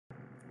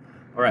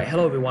Alright,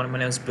 hello everyone, my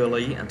name is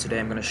Billy and today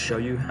I'm going to show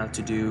you how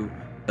to do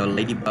the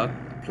Ladybug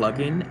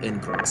plugin in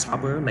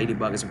Grasshopper.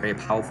 Ladybug is a very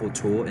powerful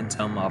tool in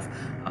terms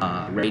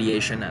of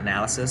radiation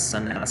analysis,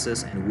 sun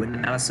analysis, and wind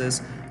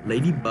analysis.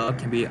 Ladybug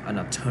can be an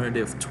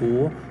alternative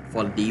tool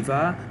for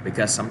Diva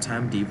because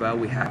sometimes Diva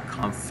we have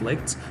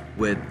conflict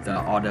with the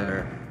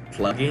other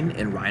plugin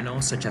in Rhino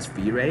such as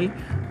V-Ray.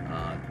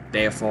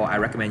 Therefore, I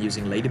recommend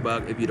using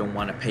Ladybug if you don't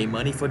want to pay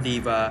money for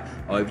Diva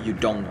or if you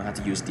don't know how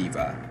to use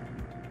Diva.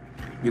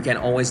 You can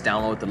always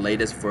download the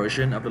latest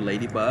version of the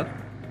Ladybug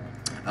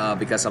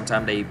because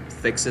sometimes they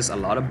fixes a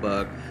lot of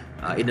bug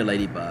in the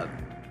Ladybug.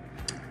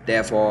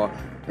 Therefore,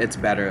 it's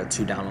better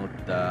to download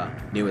the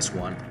newest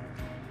one.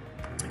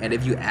 And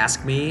if you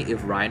ask me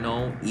if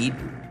Rhino eat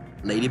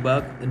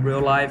Ladybug in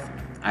real life,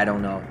 I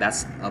don't know.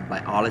 That's a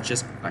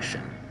biologist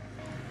question.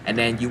 And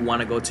then you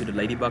want to go to the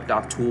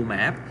ladybug.tool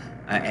map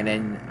and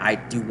then I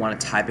do want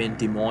to type in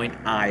Des Moines,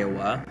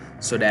 Iowa,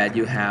 so that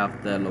you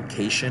have the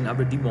location of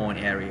the Des Moines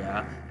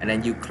area, and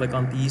then you click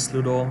on these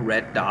little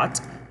red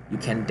dots. You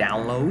can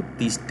download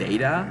these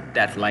data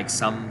that like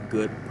some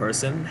good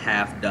person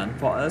have done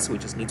for us. We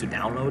just need to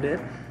download it,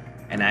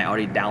 and I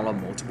already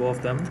download multiple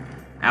of them.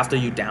 After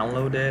you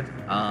download it,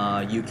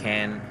 you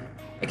can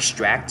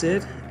extract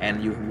it,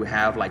 and you will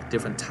have like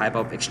different type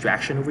of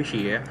extraction over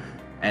here.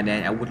 And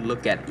then I would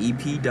look at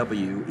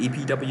EPW.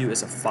 EPW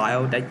is a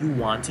file that you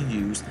want to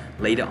use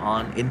later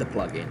on in the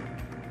plugin.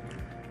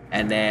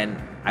 And then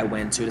I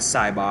went to the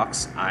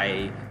sidebox.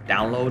 I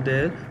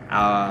downloaded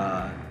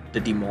the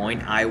Des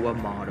Moines, Iowa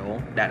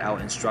model that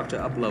our instructor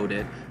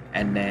uploaded,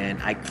 and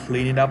then I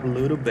cleaned it up a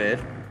little bit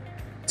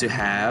to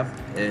have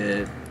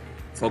it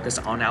focus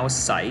on our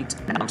site.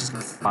 Now I'm just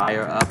gonna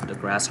fire up the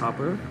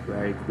Grasshopper.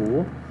 Very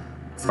cool.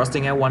 First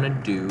thing I want to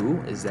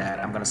do is that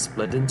I'm going to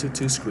split into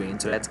two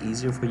screens so that's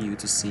easier for you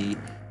to see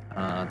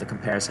the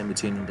comparison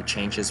between the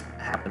changes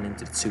happening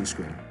to the two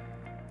screens.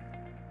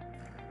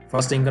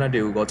 First thing I'm going to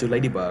do, go to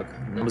Ladybug,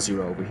 number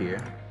 0 over here.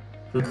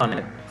 Click on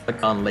it.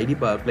 Click on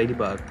Ladybug,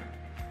 Ladybug.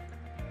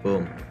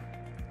 Boom.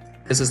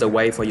 This is the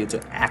way for you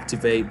to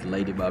activate the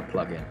Ladybug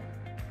plugin.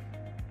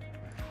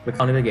 Click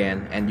on it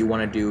again and you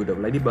want to do the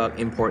Ladybug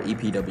import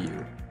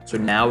EPW. So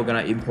now we're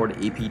going to import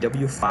the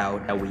EPW file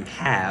that we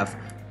have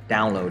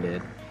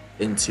downloaded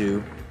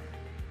into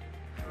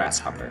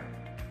Grasshopper.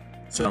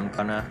 So I'm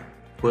gonna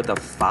put a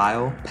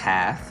file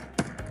path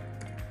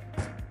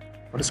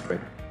for the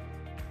script.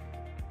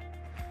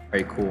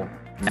 Very cool.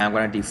 Now I'm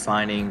gonna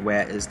defining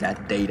where is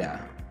that data.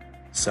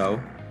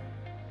 So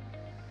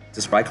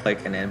just right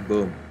click and then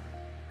boom,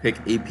 pick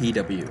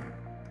EPW.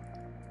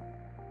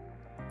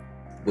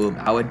 Boom,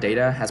 our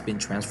data has been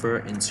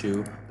transferred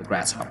into the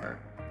Grasshopper.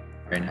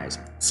 Very nice.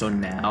 So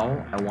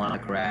now I wanna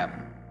grab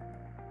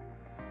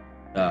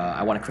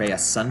I want to create a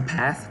sun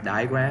path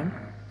diagram,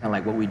 kind of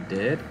like what we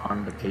did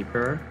on the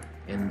paper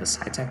in the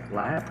SciTech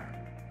lab.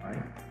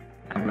 Right?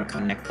 I'm going to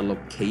connect the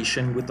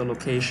location with the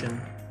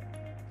location,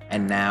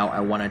 and now I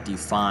want to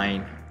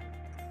define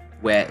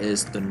where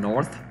is the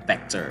north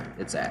vector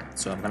it's at.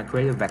 So I'm going to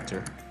create a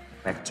vector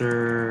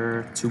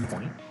 2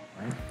 point.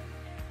 Right?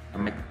 I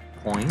make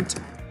point.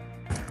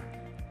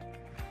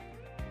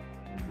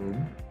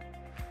 Boom.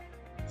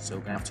 So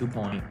we're gonna have 2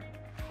 point.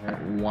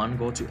 One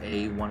go to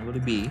A, one go to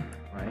B,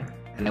 right?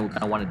 And then we're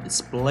gonna want to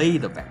display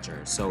the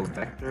vector. So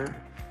vector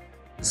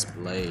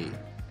display,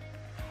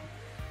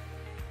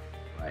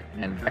 right?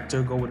 And then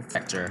vector go with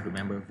vector.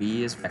 Remember,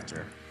 V is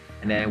vector.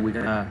 And then we're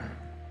gonna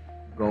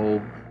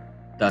go.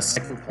 The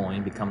second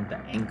point become the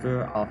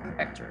anchor of the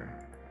vector.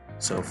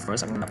 So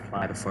first, I'm gonna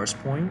apply the first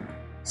point.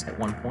 Set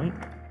 1 point.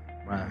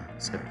 I'm gonna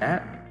set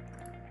that.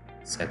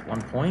 Set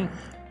 1 point.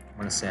 I'm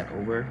gonna set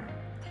over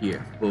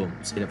here. Boom.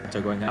 See the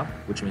vector going up,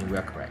 which means we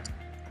are correct.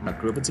 I'm gonna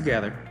group it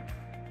together.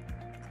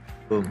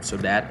 Boom, so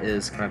that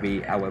is gonna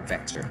be our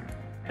vector.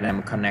 And I'm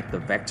gonna connect the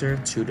vector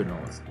to the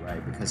north,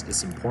 right? Because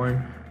it's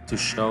important to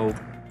show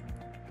the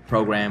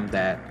program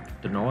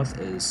that the north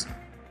is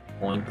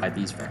going by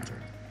these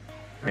vectors.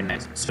 Very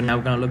nice. So now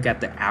we're gonna look at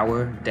the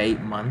hour, day,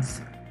 month,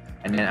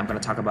 and then I'm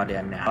gonna talk about the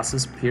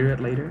analysis period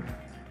later.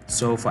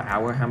 So for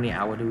hour, how many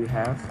hours do we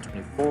have?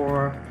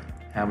 24.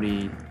 How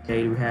many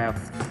days do we have?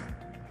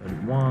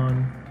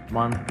 31.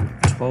 Month,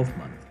 12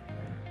 months.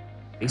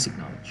 Basic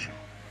knowledge.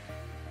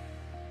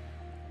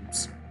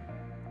 Oops.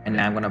 And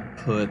now I'm gonna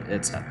put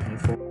it's at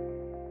 24.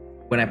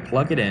 When I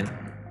plug it in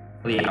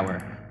for the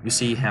hour, you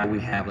see how we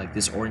have like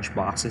these orange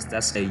boxes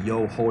that say,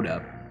 yo, hold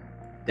up,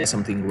 there's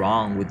something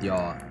wrong with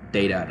your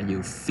data and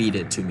you feed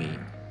it to me.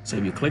 So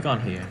if you click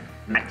on here,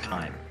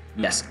 nighttime,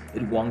 yes,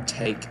 it won't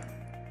take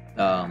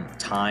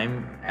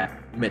time at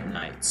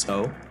midnight.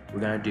 So we're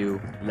gonna do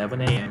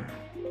 11 a.m.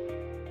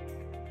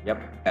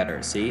 Yep,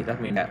 better. See,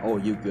 that means that, oh,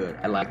 you good.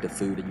 I like the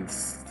food that you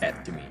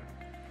fed to me.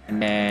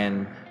 And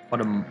then for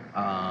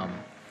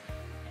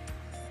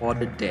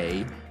the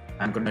day,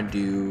 I'm gonna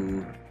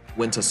do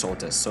winter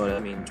solstice. So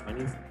that means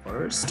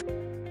 21st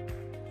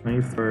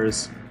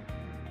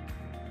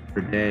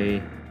per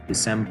day,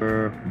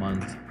 December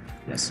month.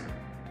 Yes,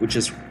 which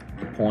is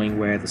the point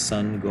where the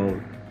sun goes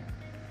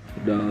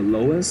the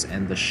lowest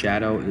and the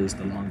shadow is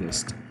the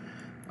longest.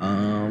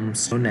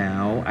 So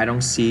now I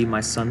don't see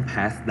my sun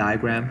path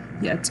diagram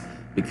yet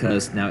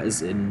because now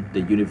it's in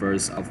the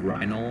universe of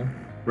Rhino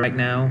right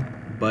now,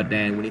 but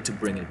then we need to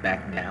bring it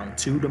back down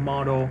to the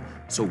model.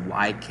 So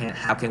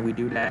how can we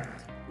do that?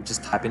 We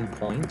just type in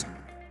point,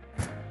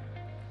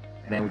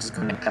 and then we just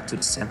connect that to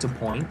the center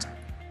point.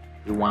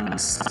 We want to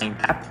assign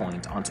that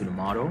point onto the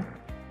model.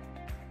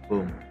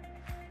 Boom.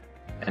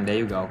 And there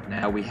you go.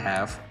 Now we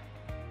have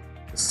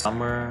the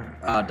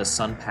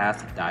sun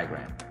path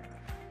diagram.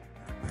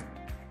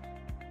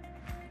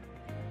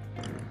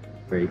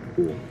 Very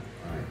cool.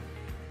 All right.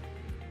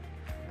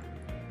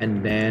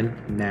 And then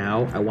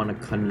now I want to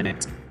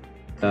connect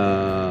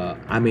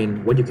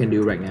what you can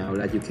do right now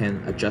that you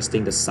can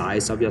adjusting the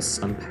size of your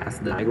sun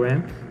path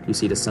diagram. You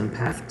see the sun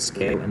path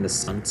scale and the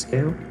sun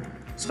scale.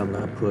 So I'm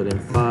gonna put in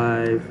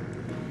 5,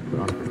 put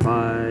on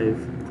 5,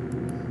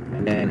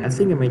 and then I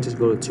think I may just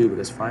go to 2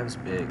 because 5 is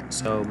big.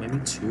 So maybe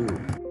 2.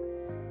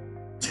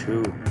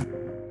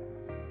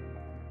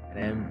 And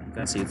then you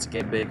can see it's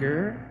get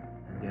bigger,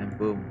 and then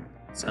boom,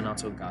 sun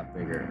also got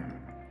bigger.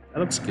 That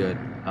looks good.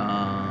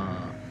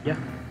 Yeah.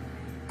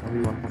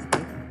 Maybe one more. Is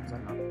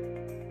that not?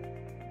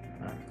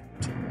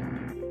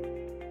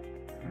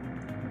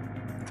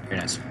 Very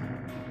nice.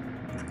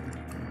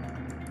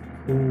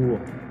 Cool.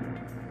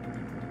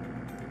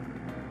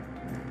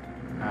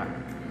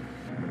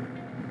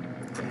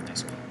 Okay,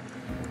 nice.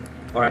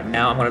 All right,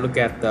 now I'm gonna look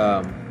at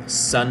the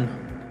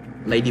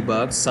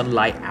ladybug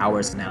sunlight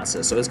hours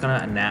analysis. So it's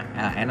gonna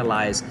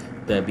analyze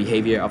the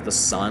behavior of the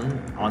sun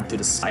onto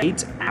the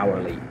site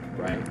hourly,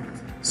 right?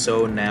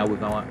 So now we're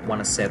gonna want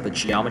to set the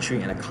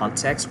geometry and the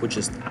context, which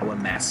is our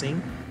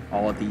massing,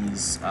 all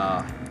these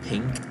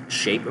pink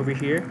shape over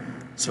here.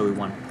 So we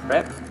want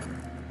prep,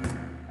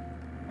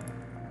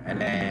 and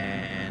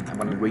then I'm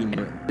gonna rename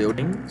it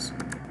buildings.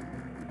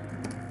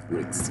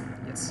 Yes.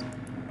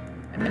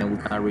 And then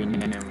we're gonna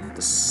rename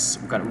this.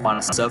 We're gonna want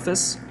a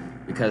surface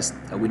because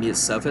we need a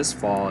surface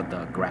for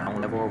the ground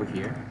level over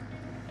here.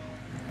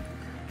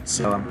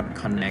 So I'm gonna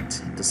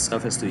connect the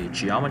surface to the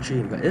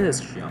geometry because it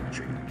is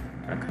geometry.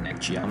 I'm gonna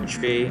connect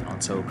geometry,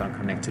 also gonna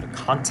connect to the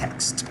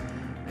context.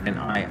 And then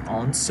I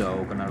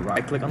also gonna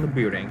right click on the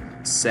building,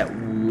 set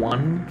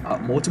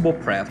multiple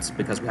preps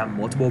because we have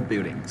multiple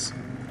buildings.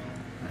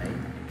 Right?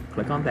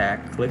 Click on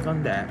that, click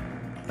on that,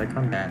 click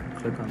on that,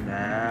 click on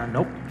that.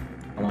 Nope.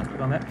 I want to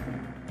click on that.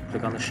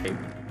 Click on the shape.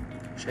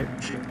 Shape.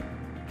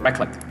 Right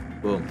click.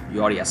 Boom.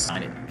 You already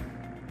assigned it.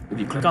 If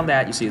you click on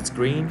that, you see it's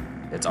green,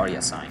 it's already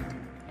assigned.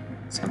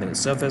 Same thing with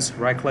surface,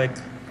 right click,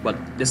 but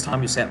this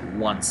time you set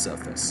one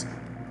surface.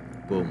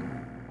 Boom.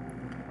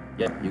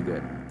 Yep, you're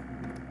good.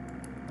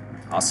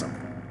 Awesome.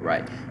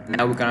 Right.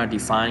 Now we're gonna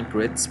define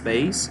grid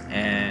space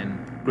and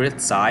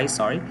grid size,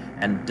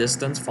 and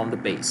distance from the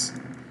base.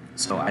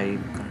 So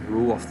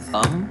rule of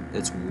thumb,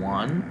 it's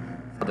 1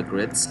 for the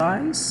grid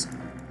size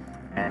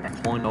and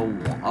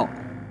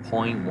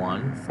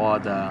 0.1 for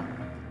the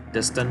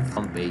distance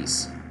from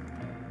base.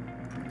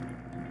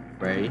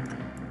 Very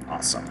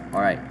awesome.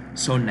 All right.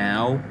 So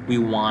now we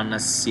wanna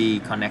see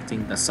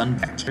connecting the sun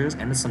vectors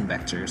and the sun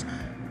vectors,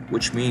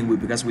 which means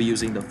because we're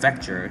using the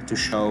vector to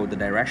show the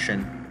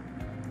direction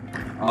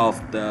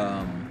of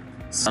the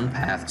sun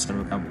path, so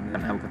we're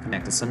gonna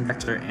connect the sun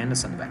vector and the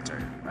sun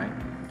vector, right?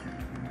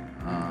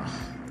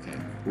 Okay,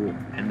 cool.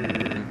 And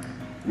then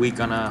we're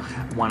gonna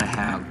want to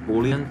have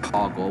Boolean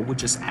toggle,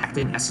 which is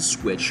acting as a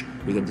switch.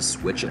 You can just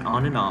switch it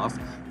on and off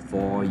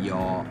for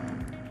your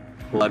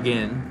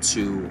plugin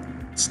to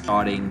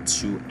starting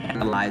to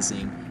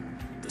analyzing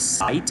the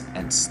site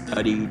and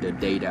study the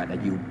data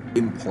that you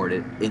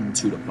imported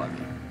into the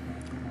plugin.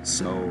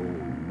 So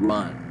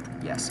run.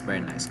 Yes,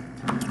 very nice.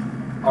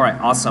 All right,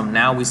 awesome.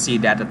 Now we see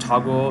that the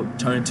toggle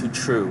turned to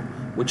true,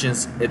 which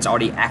is it's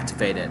already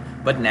activated.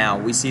 But now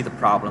we see the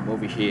problem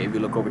over here. If you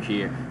look over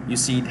here, you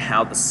see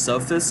how the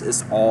surface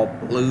is all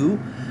blue.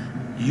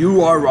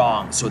 You are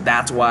wrong, so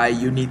that's why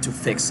you need to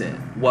fix it.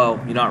 Well,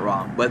 you're not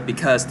wrong, but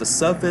because the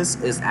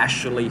surface is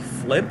actually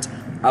flipped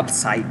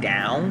upside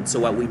down, so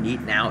what we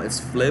need now is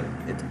flip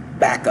it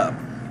back up,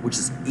 which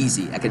is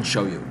easy. I can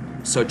show you.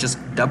 So just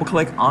double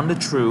click on the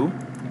true,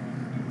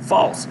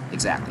 false,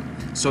 exactly.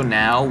 So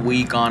now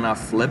we gonna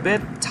flip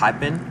it,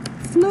 type in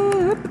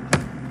flip,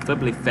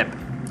 flippily flip.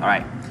 All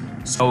right,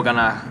 so we're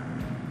gonna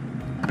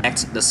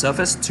connect the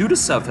surface to the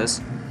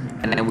surface,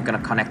 and then we're gonna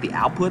connect the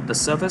output, the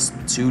surface,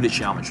 to the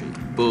geometry.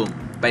 Boom.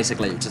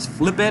 Basically, you just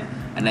flip it,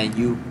 and then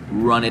you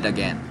run it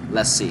again.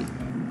 Let's see.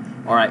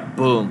 All right,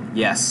 boom,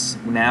 yes.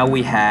 Now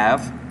we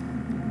have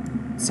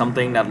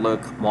something that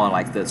look more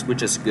like this,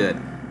 which is good.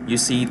 You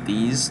see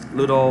these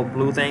little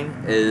blue thing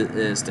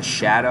is the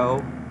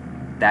shadow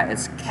that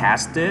is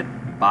casted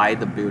by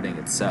the building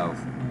itself.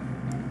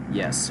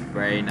 Yes,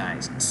 very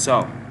nice.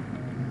 So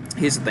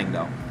here's the thing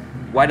though,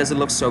 why does it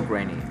look so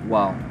grainy?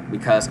 Well,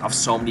 because of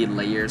so many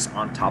layers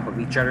on top of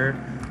each other.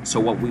 So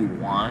what we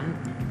want,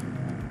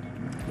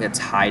 it's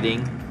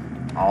hiding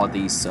all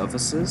these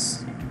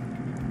surfaces.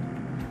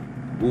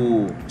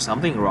 Ooh,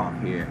 something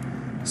wrong here.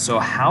 So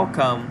how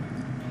come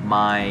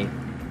my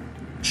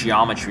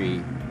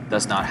geometry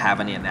does not have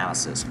any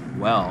analysis?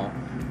 Well,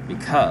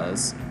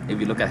 because if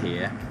you look at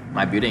here,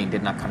 my building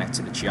did not connect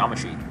to the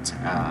geometry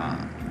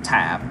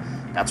tab.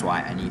 That's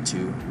why I need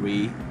to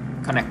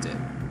reconnect it.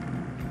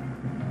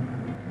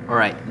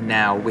 Alright,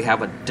 now we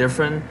have a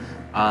different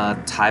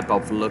type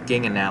of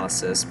looking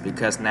analysis,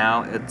 because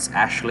now it's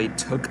actually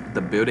took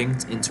the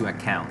buildings into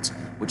account,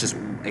 which is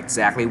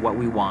exactly what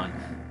we want.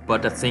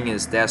 But the thing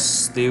is, they're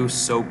still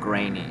so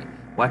grainy.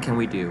 What can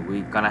we do?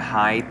 We're gonna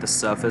hide the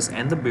surface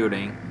and the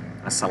building.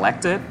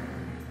 Select it,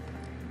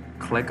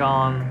 click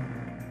on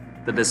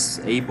the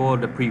disable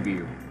the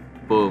preview.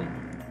 Boom.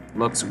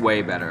 Looks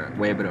way better,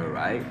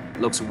 right?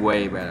 Looks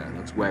way better.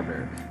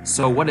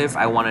 So what if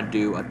I want to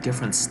do a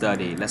different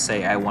study? Let's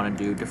say I want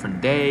to do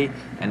different day,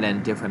 and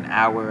then different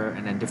hour,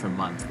 and then different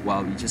month.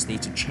 Well, you just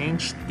need to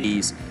change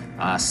these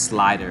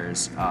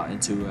sliders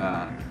into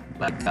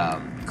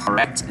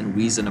correct and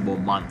reasonable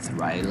month,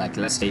 right? Like,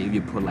 let's say if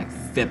you put like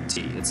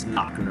 50, it's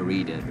not gonna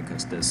read it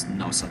because there's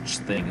no such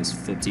thing as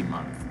 50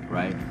 month,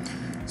 right?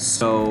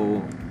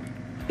 So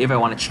if I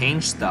want to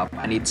change stuff,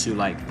 I need to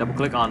like double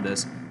click on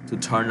this to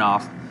turn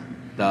off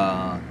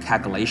the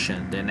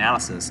calculation, the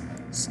analysis.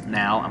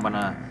 Now I'm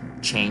gonna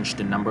change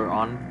the number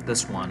on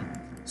this one.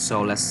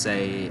 So let's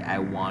say I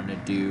want to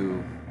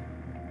do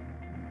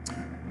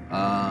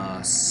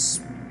let's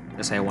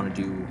say I want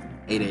to do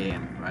 8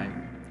 a.m. right?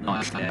 No,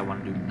 actually I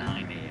want to do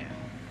 9 a.m.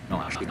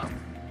 No, actually no.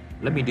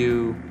 Let me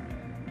do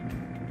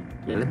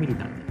 9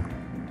 a.m.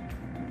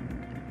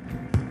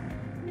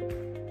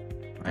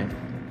 right?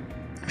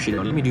 Actually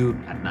no, let me do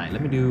at night.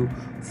 Let me do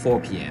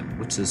 4 p.m.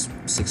 which is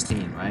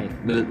 16, right?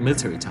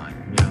 Military time,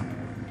 yeah.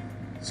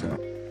 So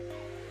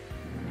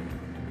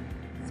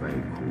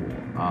very cool.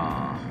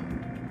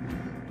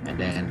 And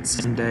then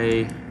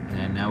Sunday,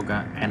 and now we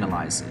got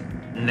analyze it.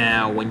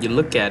 Now when you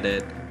look at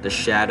it, the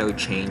shadow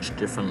changed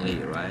differently,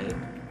 right?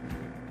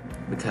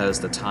 Because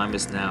the time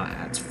is now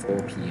at 4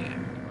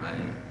 p.m.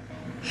 right?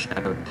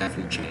 Shadow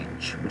definitely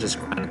changed, which is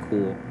kind of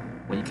cool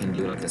when you can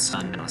do like a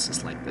sun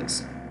analysis like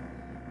this.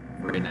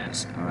 Very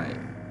nice. All right.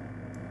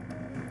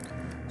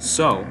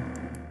 So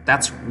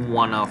that's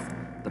one of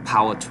the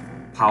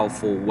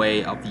powerful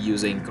way of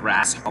using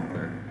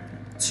Grasshopper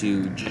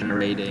to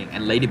generating,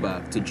 and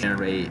Ladybug to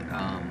generate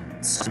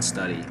sun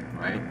study,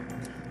 right?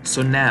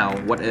 So now,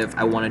 what if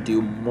I want to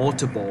do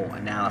multiple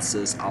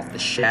analysis of the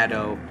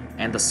shadow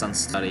and the sun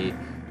study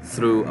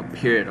through a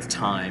period of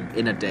time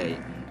in a day?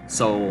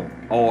 So,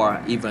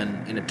 or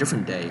even in a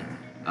different day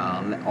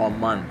or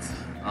month.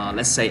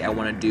 Let's say I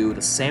want to do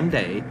the same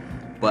day,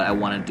 but I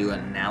want to do an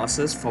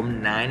analysis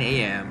from 9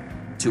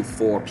 a.m. to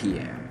 4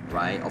 p.m.,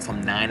 right? Or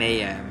from 9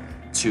 a.m.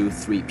 to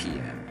 3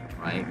 p.m.,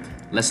 right?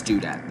 Let's do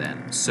that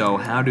then. So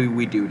how do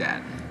we do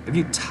that? If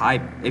you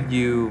type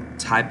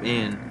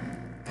in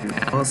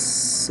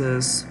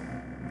analysis,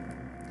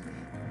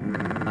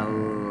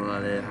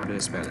 how do you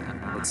spell it?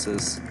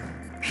 Analysis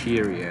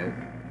period.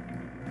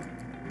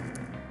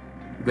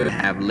 We're gonna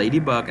have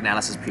Ladybug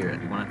analysis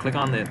period. You want to click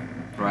on it,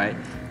 right?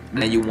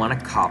 And then you want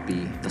to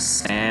copy the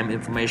same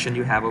information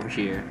you have over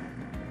here.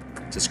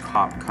 Just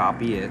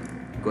copy it,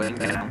 going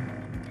down,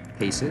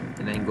 paste it,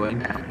 and then going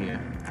down here.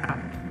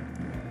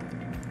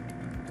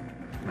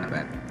 My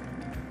bad.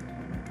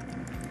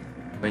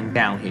 Going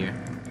down here,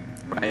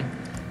 right?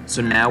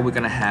 So now we're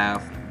gonna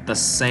have the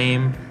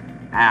same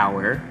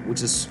hour,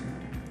 which is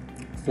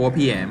 4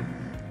 p.m.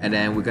 and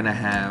then we're gonna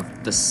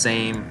have the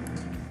same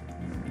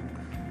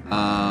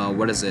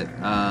what is it?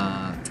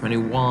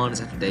 21 is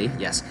that the day?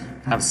 Yes.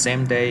 Have the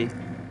same day,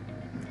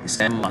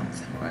 same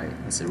month, right?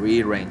 Let's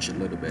rearrange a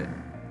little bit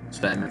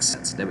so that makes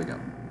sense. There we go.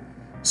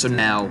 So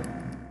now,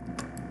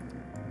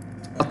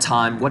 what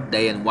time, what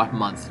day, and what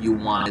month you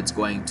want it's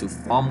going to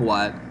from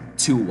what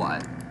to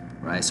what,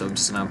 right? So I'm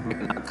just gonna make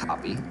another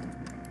copy.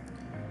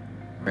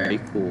 Very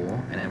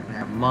cool. And then we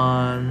have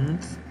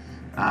month.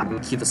 I'm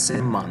gonna keep the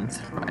same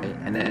month, right?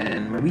 And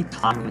then maybe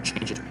time, I'm gonna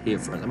change it to here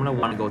first. I'm gonna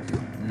want to go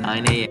to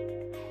 9 a.m.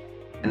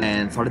 And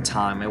then for the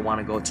time, I want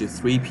to go to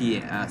 3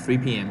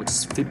 p.m., which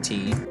is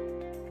 15.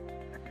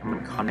 I'm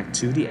going to connect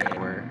to the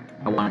hour.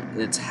 I want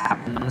it to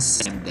happen on the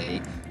same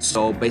day.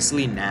 So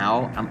basically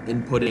now, I'm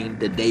inputting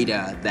the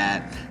data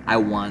that I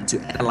want to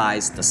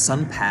analyze the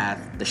sun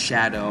path, the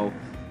shadow,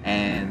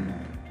 and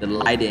the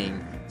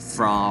lighting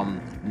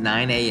from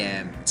 9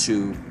 a.m.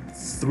 to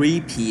 3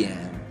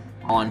 p.m.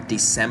 on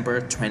December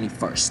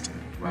 21st,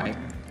 right?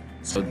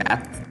 So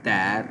that's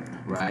that.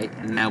 Right,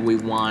 and now we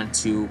want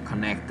to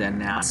connect the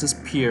analysis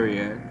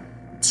period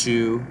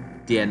to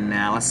the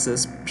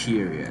analysis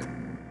period.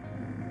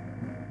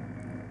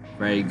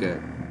 Very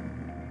good.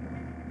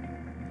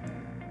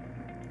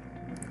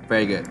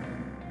 Very good.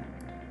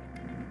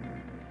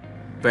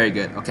 Very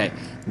good. Okay,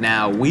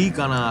 now we're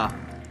gonna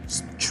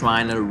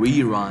try to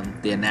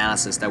rerun the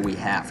analysis that we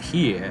have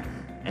here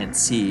and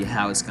see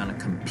how it's gonna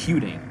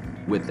computing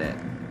with it.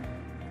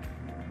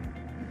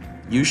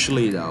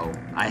 Usually though,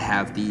 I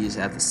have these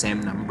at the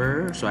same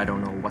number, so I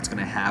don't know what's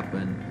gonna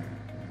happen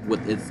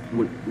with it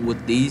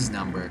with these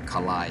number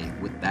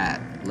collide with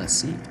that. Let's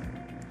see.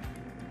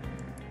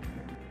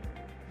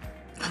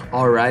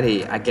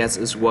 Alrighty, I guess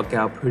it's worked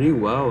out pretty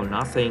well.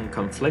 Nothing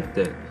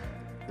conflicted,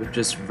 which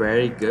is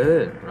very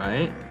good,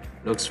 right?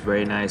 Looks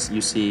very nice.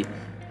 You see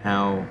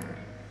how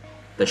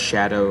the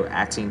shadow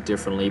acting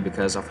differently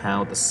because of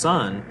how the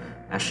sun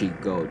actually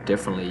go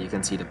differently. You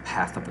can see the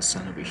path of the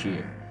sun over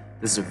here.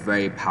 This is a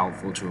very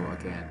powerful tool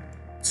again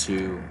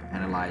to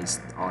analyze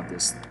all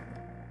these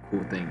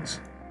cool things.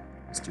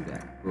 Let's do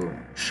that.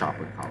 Boom,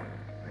 sharper color.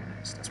 Very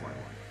nice. That's what I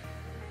want.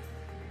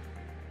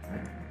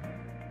 Right.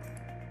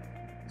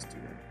 Let's do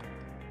that.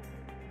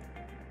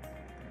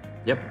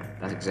 Yep,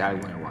 that's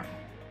exactly what I want.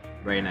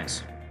 Very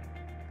nice.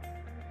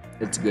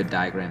 It's a good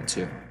diagram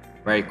too.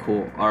 Very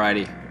cool.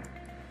 Alrighty.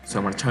 So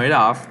I'm gonna turn it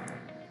off.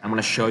 I'm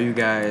gonna show you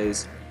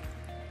guys.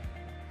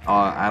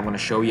 I'm gonna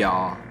show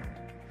y'all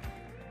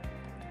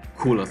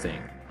cooler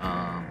thing.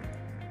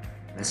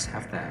 Let's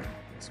have that.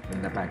 Let's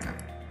bring that back up.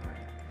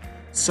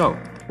 So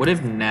what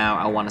if now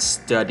I want to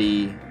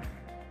study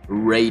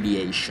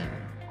radiation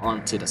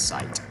onto the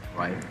site,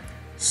 right?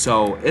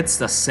 So it's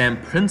the same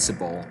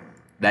principle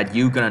that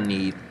you're gonna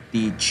need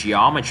the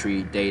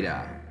geometry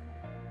data,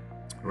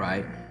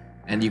 right?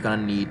 And you're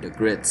gonna need the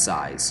grid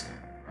size,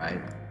 right?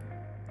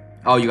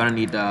 Oh, you're gonna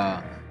need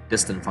the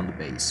distance from the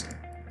base.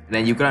 And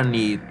then you're gonna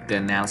need the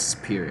analysis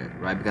period,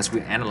 right? Because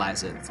we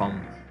analyze it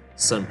from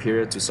certain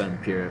period to certain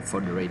period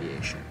for the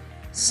radiation.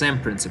 Same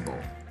principle.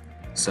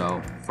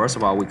 So first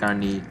of all, we're gonna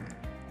need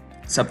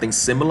something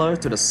similar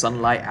to the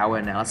sunlight hour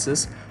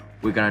analysis.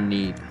 We're gonna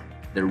need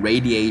the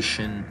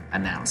radiation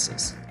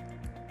analysis.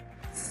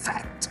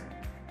 Fact.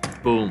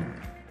 Boom.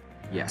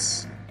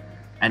 Yes.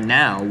 And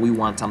now we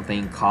want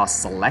something called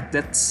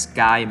selected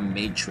sky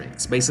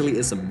matrix. Basically,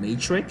 it's a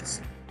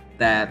matrix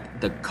that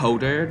the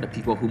coder, the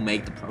people who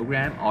make the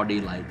program, already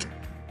like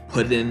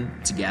put in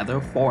together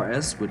for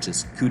us, which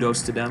is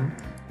kudos to them,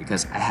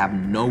 because I have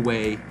no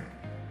way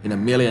in a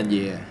million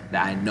years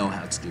that I know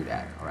how to do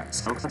that. All right,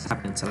 so let's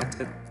type in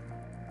selected.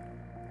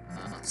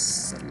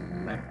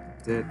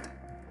 Selected.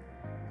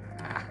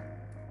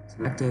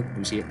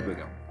 You see it? There we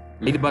go.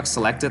 Ladybug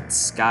selected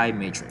sky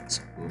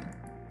matrix. Boom.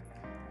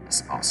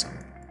 That's awesome.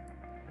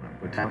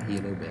 We're down here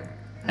a little bit.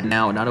 And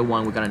now another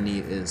one we're gonna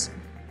need is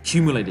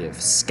cumulative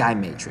sky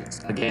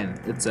matrix. Again,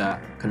 it's a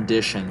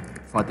condition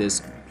for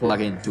this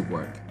plugin to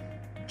work.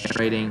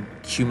 Generating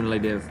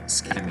cumulative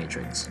sky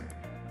matrix.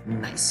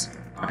 Nice.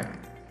 All right.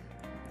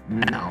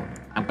 Now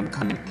I'm gonna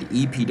connect the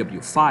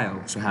EPW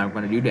file. So how I'm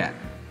gonna do that?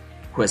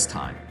 Quiz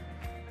time.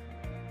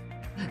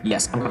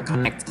 Yes, I'm gonna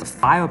connect the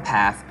file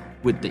path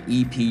with the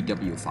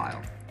EPW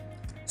file.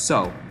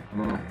 So I'm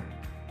gonna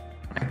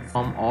connect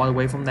from all the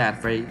way from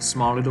that very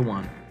small little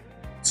one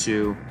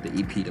to the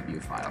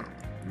EPW file.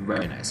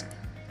 Very nice.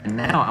 And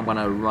now I'm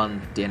gonna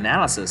run the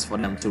analysis for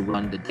them to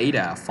run the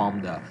data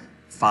from the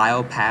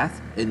file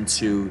path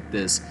into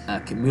this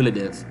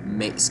cumulative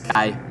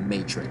sky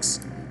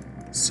matrix.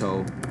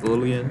 So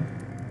Boolean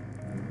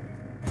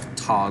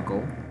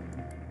toggle,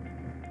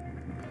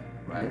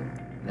 right?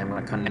 And I'm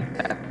gonna connect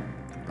that,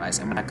 right?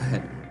 So I'm gonna go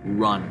ahead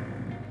run.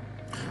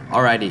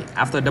 Alrighty,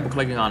 after double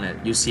clicking on it,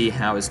 you see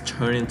how it's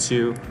turned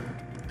into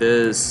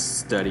this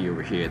study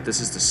over here.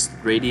 This is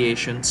the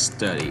radiation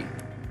study,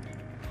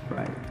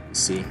 right? You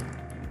see,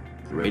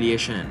 the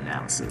radiation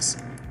analysis.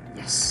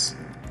 Yes,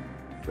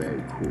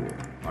 very cool.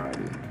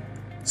 Alrighty.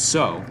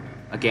 So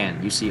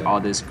again, you see all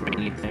this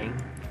grainy thing.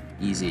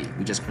 Easy.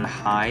 We're just gonna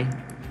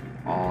hide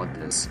all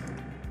this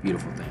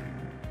beautiful thing.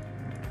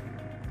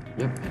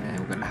 Yep, and then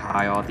we're gonna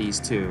hide all these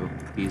too.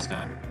 These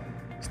are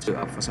still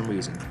up for some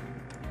reason.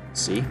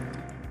 See?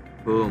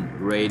 Boom,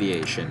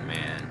 radiation,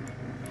 man.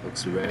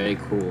 Looks very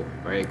cool,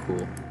 very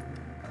cool.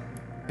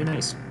 Very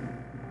nice.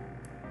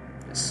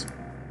 Yes.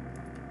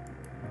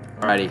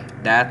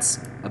 Alrighty, that's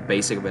a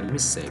basic of it. Let me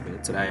save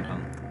it so that I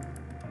don't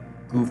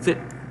goof it.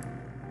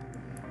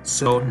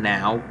 So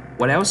now,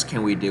 what else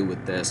can we do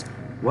with this?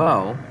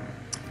 Well,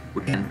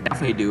 we can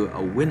definitely do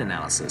a wind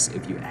analysis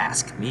if you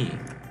ask me.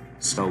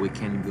 So we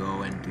can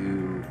go and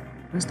do,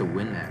 where's the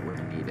wind at where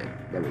we need it?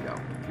 There we go.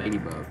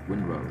 Ladybug,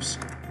 wind rose.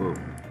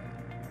 Boom.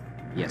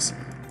 Yes.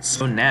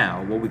 So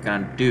now what we're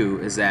gonna do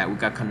is that we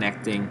got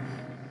connecting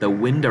the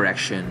wind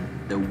direction,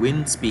 the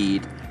wind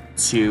speed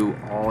to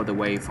all the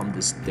way from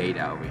this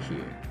data over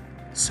here.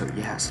 So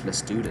yes,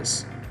 let's do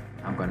this.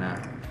 I'm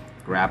gonna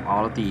grab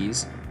all of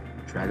these,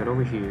 drag it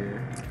over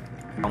here.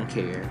 I don't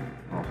care.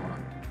 Oh, hold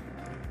on.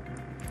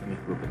 Let me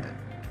group it then.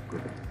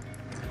 Group it.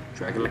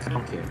 Drag it like I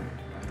don't care.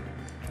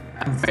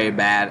 I'm very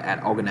bad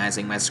at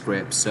organizing my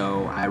script,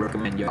 so I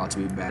recommend y'all to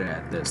be better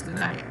at this than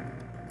I am.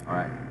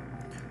 Alright.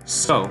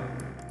 So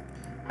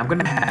I'm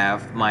gonna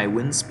have my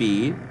wind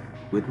speed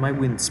with my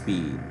wind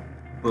speed.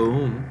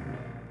 Boom.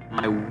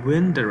 My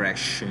wind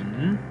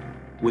direction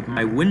with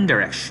my wind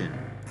direction.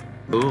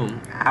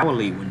 Boom.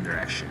 Hourly wind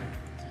direction.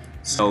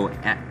 So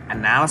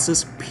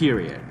analysis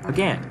period.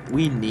 Again,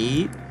 we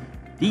need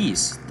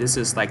these. This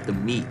is like the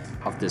meat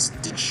of this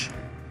dish,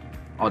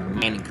 or the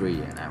main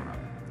ingredient. I don't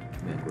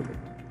know.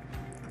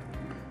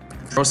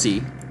 Control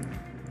C.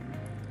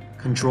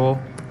 Control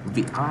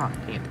V.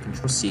 Dang it.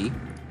 Control C.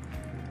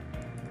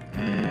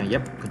 And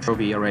yep, Control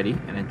V already.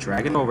 And then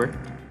drag it over.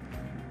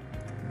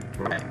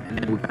 Right, and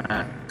then we're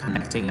gonna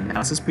connecting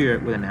analysis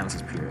period with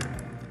analysis period.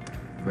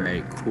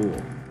 Very cool.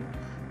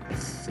 I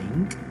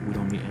think we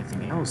don't need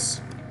anything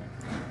else.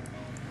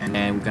 And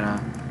then we're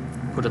gonna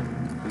put it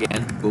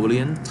again,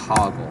 Boolean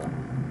toggle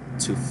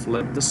to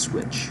flip the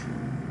switch.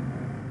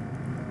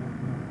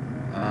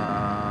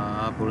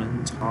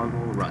 Boolean toggle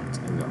run.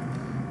 There we go.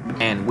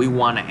 And we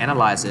want to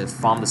analyze it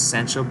from the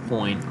center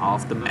point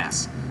of the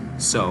mass.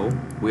 So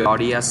we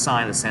already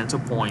assigned the center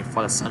point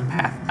for the sun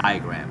path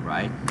diagram,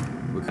 right?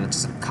 We're gonna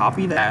just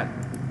copy that,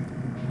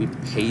 we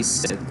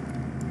paste it,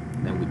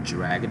 then we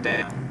drag it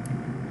down,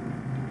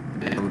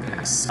 and then we're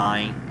gonna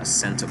assign a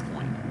center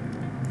point.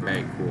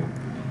 Very cool.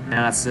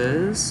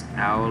 Analysis,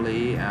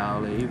 hourly,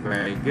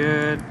 very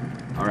good.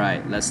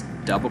 Alright, let's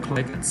double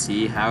click and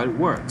see how it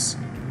works.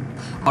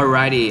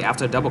 Alrighty,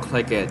 after double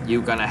click it,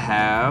 you're gonna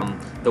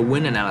have the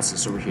wind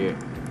analysis over here,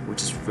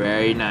 which is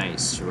very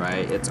nice,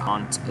 right? It's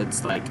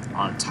like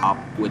on top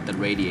with the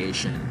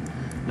radiation.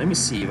 Let me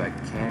see if I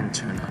can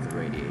turn on the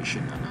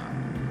radiation or not.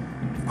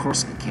 Of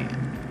course I can.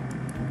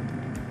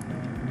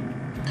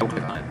 Double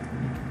click on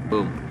it.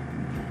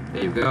 Boom.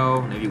 There you go.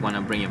 And if you want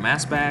to bring your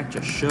mask back,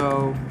 just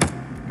show.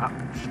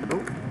 Show.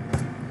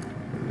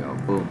 There we go.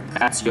 Boom.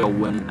 That's your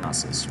wind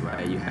analysis,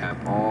 right? You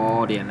have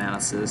all the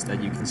analysis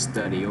that you can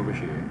study over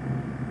here.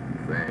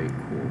 Very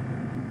cool.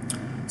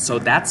 So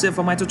that's it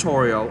for my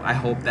tutorial. I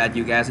hope that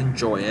you guys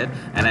enjoy it,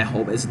 and I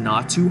hope it's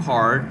not too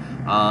hard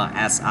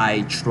as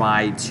I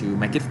try to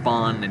make it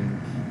fun and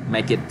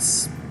make it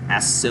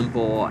as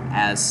simple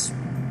as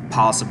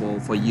possible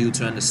for you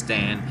to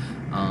understand.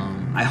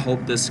 I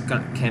hope this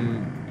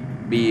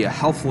can be a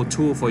helpful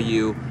tool for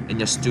you in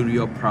your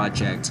studio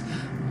project.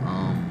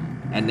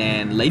 And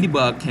then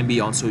Ladybug can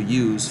be also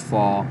used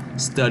for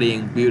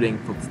studying building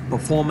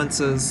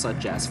performances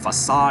such as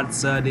facade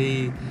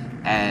study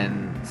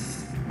and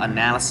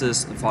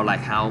analysis for like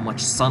how much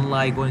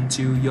sunlight going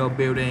to your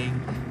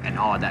building and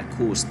all that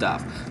cool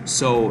stuff.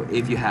 So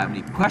if you have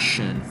any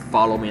question,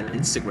 follow me on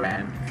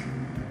Instagram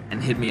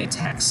and hit me a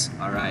text.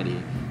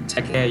 Alrighty,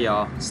 take care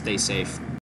y'all, stay safe.